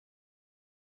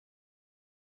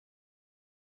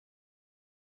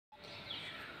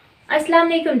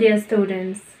Assalamu alaikum dear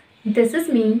students. This is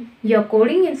me, your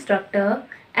coding instructor,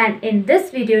 and in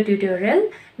this video tutorial,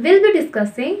 we'll be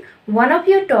discussing one of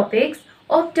your topics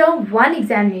of term 1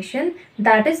 examination,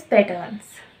 that is patterns.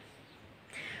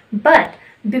 But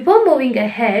before moving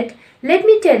ahead, let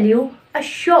me tell you a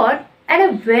short and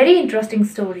a very interesting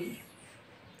story.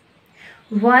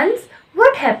 Once,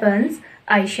 what happens,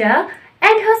 Aisha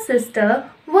and her sister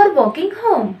were walking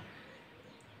home.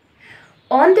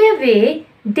 On their way,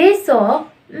 they saw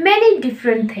many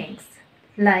different things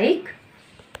like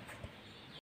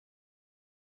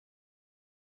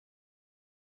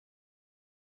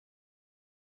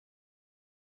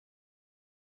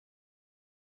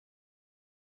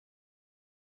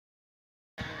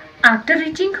after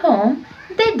reaching home,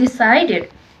 they decided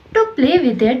to play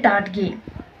with their dart game.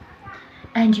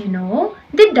 And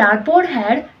the dartboard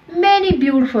had many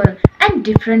beautiful and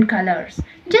different colors.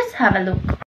 Just have a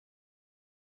look.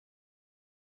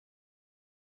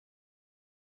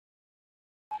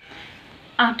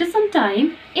 After some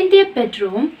time in their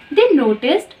bedroom, they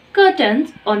noticed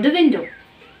curtains on the window.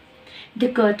 The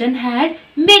curtain had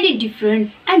many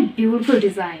different and beautiful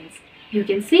designs. You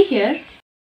can see here.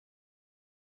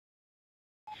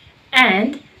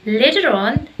 And later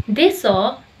on, they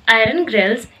saw iron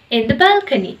grills in the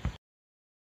balcony.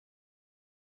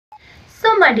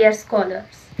 So my dear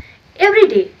scholars, every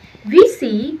day we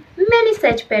see many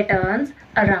such patterns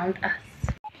around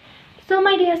us. So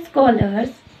my dear scholars,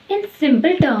 in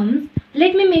simple terms,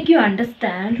 let me make you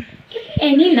understand, if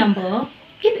any number,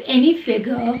 if any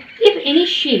figure, if any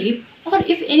shape or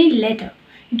if any letter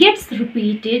gets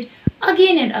repeated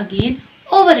again and again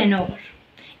over and over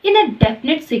in a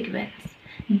definite sequence,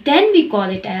 then we call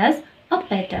it as a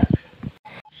pattern.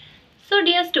 So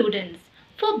dear students,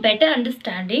 for better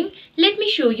understanding, let me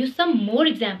show you some more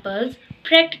examples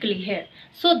practically here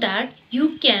so that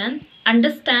you can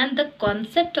understand the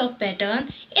concept of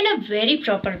pattern in a very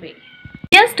proper way.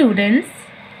 Dear students,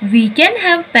 we can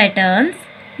have patterns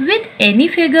with any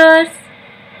figures,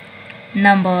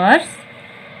 numbers,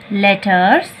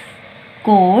 letters,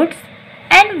 codes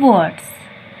and words.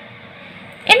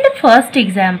 In the first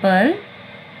example,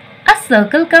 a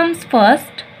circle comes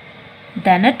first,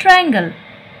 then a triangle,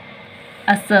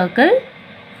 a circle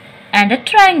and a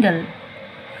triangle,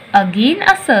 again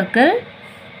a circle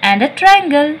and a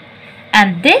triangle,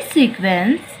 and this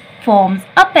sequence forms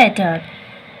a pattern.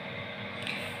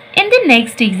 In the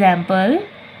next example,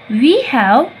 we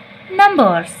have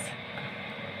numbers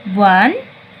 1,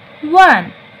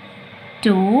 1,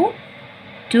 2,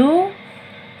 2,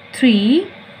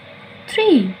 3,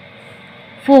 3,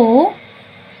 4,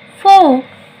 4,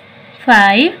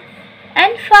 5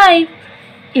 and 5.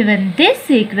 Even this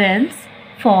sequence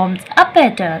forms a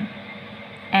pattern,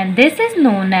 and this is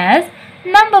known as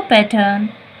number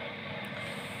pattern.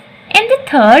 In the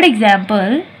third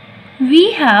example,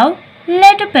 we have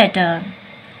letter pattern,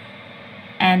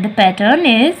 and the pattern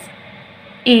is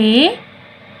A,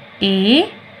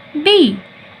 B.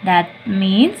 That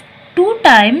means 2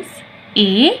 times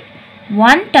A,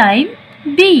 1 time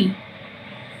B.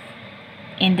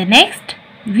 In the next,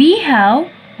 we have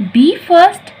B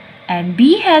first, and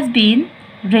B has been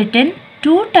written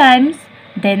 2 times,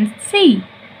 then C.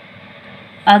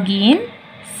 Again,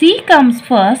 C comes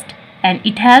first and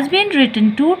it has been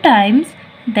written 2 times,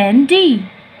 then D.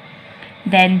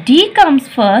 Then D comes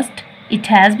first, it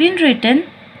has been written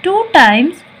 2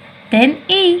 times, then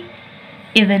E.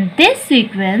 Even this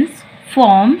sequence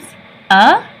forms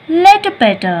a letter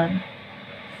pattern.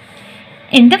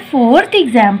 In the fourth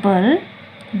example,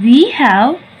 we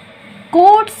have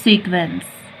code sequence.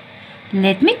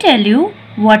 Let me tell you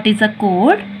what is a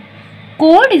code.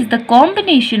 Code is the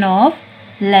combination of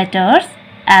letters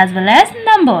as well as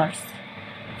numbers.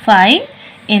 Fine.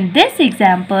 In this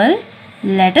example,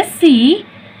 let us see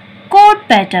code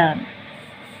pattern.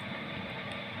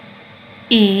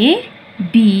 A,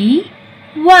 B,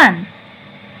 1.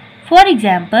 For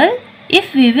example,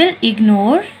 if we will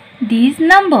ignore these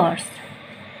numbers,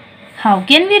 how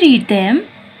can we read them?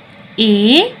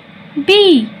 A,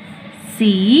 B,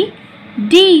 C,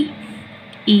 D,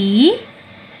 E,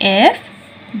 F,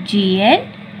 G and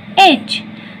H.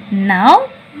 Now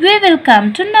we will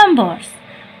come to numbers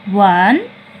 1,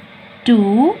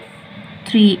 2,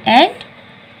 3 and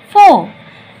 4,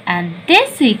 and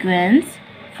this sequence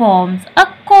forms a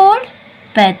code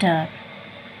pattern.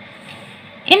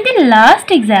 In the last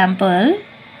example,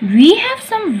 we have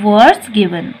some words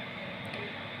given,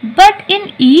 but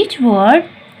in each word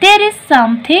there is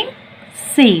something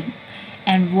same.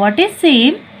 And what is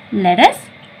same? Let us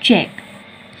check.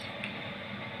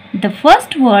 The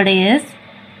first word is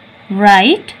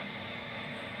right.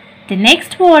 The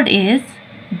next word is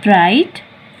bright.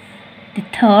 The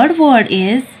third word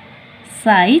is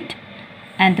sight.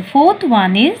 And the fourth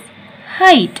one is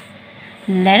height.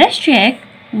 Let us check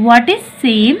what is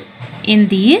same in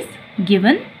these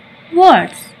given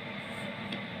words.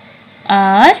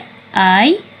 R-I-G-H-T,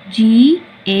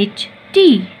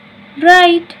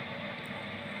 bright.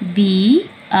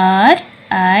 B-R-I-G-H-T,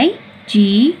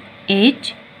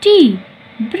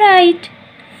 bright.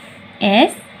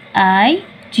 S-I-G-H-T,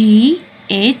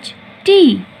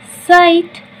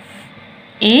 sight.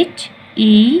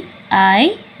 H-E-I-G-H-T,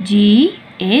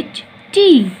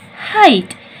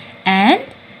 height. And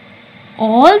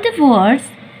all the words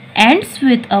ends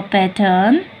with a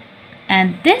pattern,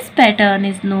 and this pattern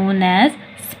is known as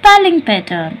spelling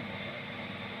pattern.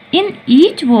 In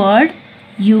each word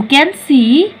you can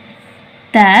see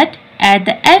that at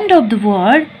the end of the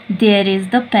word there is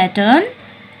the pattern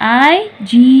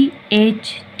I-G-H-T,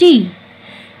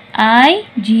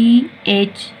 I-G-H-T,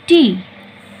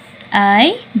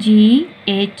 I-G-H-T,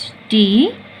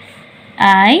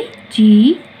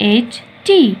 I-G-H-T,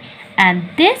 and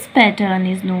this pattern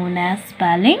is known as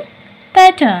spelling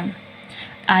pattern.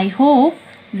 I hope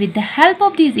with the help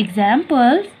of these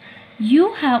examples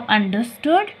you have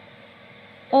understood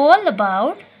all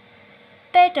about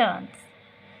patterns.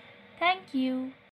 Thank you.